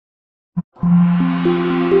The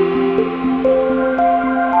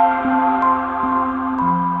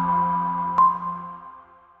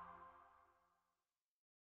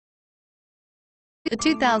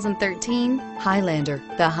 2013 Highlander.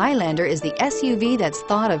 The Highlander is the SUV that's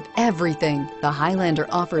thought of everything. The Highlander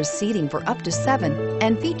offers seating for up to 7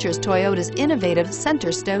 and features Toyota's innovative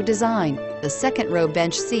center stow design. The second row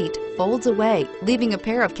bench seat folds away, leaving a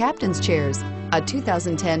pair of captain's chairs. A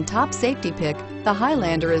 2010 top safety pick, the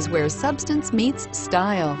Highlander is where substance meets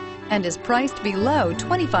style and is priced below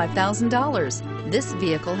 $25,000. This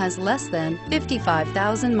vehicle has less than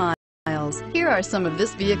 55,000 miles. Here are some of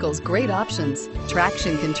this vehicle's great options: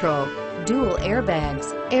 traction control, dual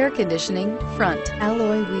airbags, air conditioning, front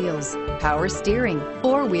alloy wheels, power steering,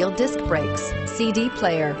 4-wheel disc brakes, CD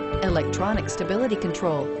player, electronic stability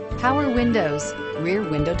control, power windows, rear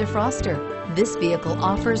window defroster. This vehicle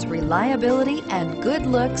offers reliability and good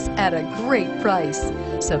looks at a great price.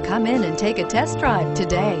 So come in and take a test drive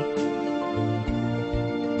today.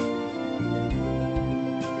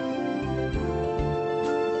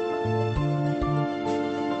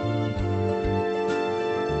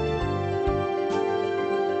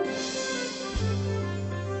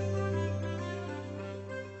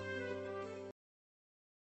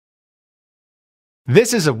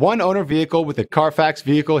 This is a one-owner vehicle with a Carfax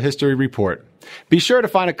Vehicle History Report. Be sure to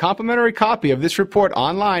find a complimentary copy of this report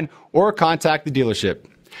online or contact the dealership.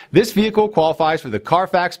 This vehicle qualifies for the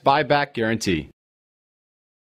Carfax Buyback Guarantee.